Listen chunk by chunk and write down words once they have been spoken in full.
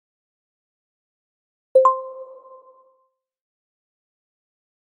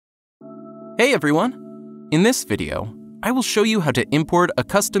Hey everyone! In this video, I will show you how to import a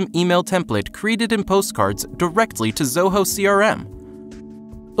custom email template created in Postcards directly to Zoho CRM.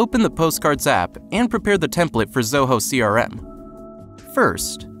 Open the Postcards app and prepare the template for Zoho CRM.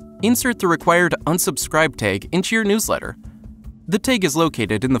 First, insert the required unsubscribe tag into your newsletter. The tag is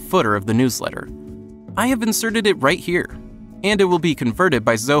located in the footer of the newsletter. I have inserted it right here, and it will be converted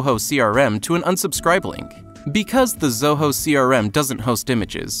by Zoho CRM to an unsubscribe link. Because the Zoho CRM doesn't host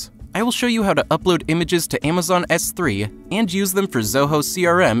images, I will show you how to upload images to Amazon S3 and use them for Zoho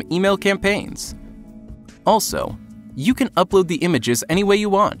CRM email campaigns. Also, you can upload the images any way you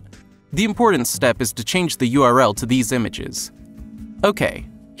want. The important step is to change the URL to these images. Okay,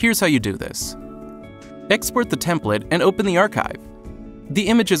 here's how you do this. Export the template and open the archive. The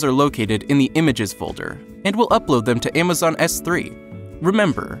images are located in the Images folder, and we'll upload them to Amazon S3.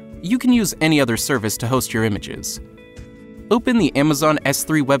 Remember, you can use any other service to host your images. Open the Amazon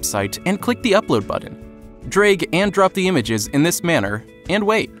S3 website and click the Upload button. Drag and drop the images in this manner, and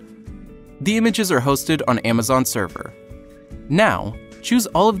wait. The images are hosted on Amazon server. Now, choose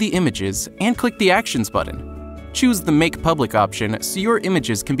all of the images and click the Actions button. Choose the Make Public option so your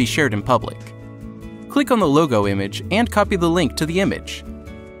images can be shared in public. Click on the logo image and copy the link to the image.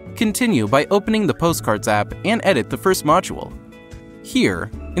 Continue by opening the Postcards app and edit the first module. Here,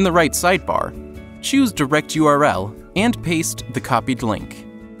 in the right sidebar, choose Direct URL and paste the copied link.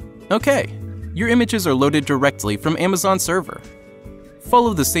 Okay, your images are loaded directly from Amazon server.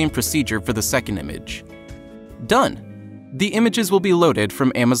 Follow the same procedure for the second image. Done! The images will be loaded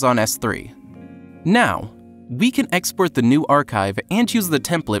from Amazon S3. Now, we can export the new archive and use the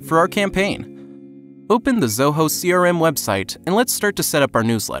template for our campaign. Open the Zoho CRM website and let's start to set up our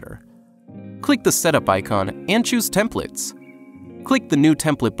newsletter. Click the Setup icon and choose Templates. Click the New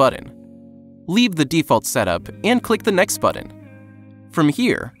Template button. Leave the default setup and click the Next button. From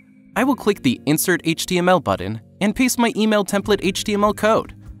here, I will click the Insert HTML button and paste my email template HTML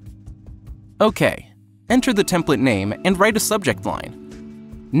code. Okay, enter the template name and write a subject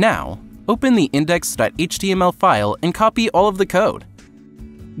line. Now, open the index.html file and copy all of the code.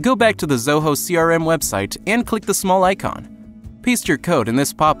 Go back to the Zoho CRM website and click the small icon. Paste your code in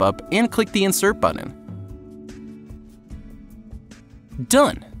this pop-up and click the Insert button.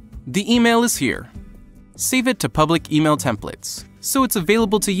 Done! The email is here. Save it to Public Email Templates, so it's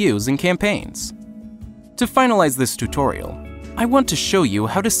available to use in campaigns. To finalize this tutorial, I want to show you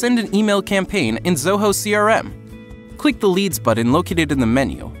how to send an email campaign in Zoho CRM. Click the Leads button located in the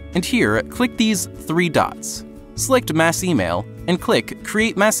menu, and here, click these 3 dots. Select Mass Email, and click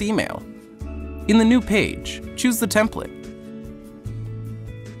Create Mass Email. In the new page, choose the template.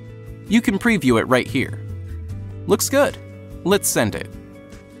 You can preview it right here. Looks good. Let's send it.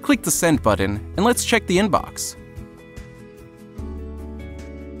 Click the Send button, and let's check the inbox.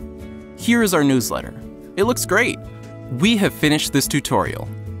 Here is our newsletter. It looks great. We have finished this tutorial.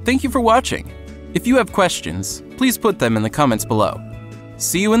 Thank you for watching. If you have questions, please put them in the comments below.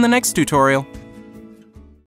 See you in the next tutorial.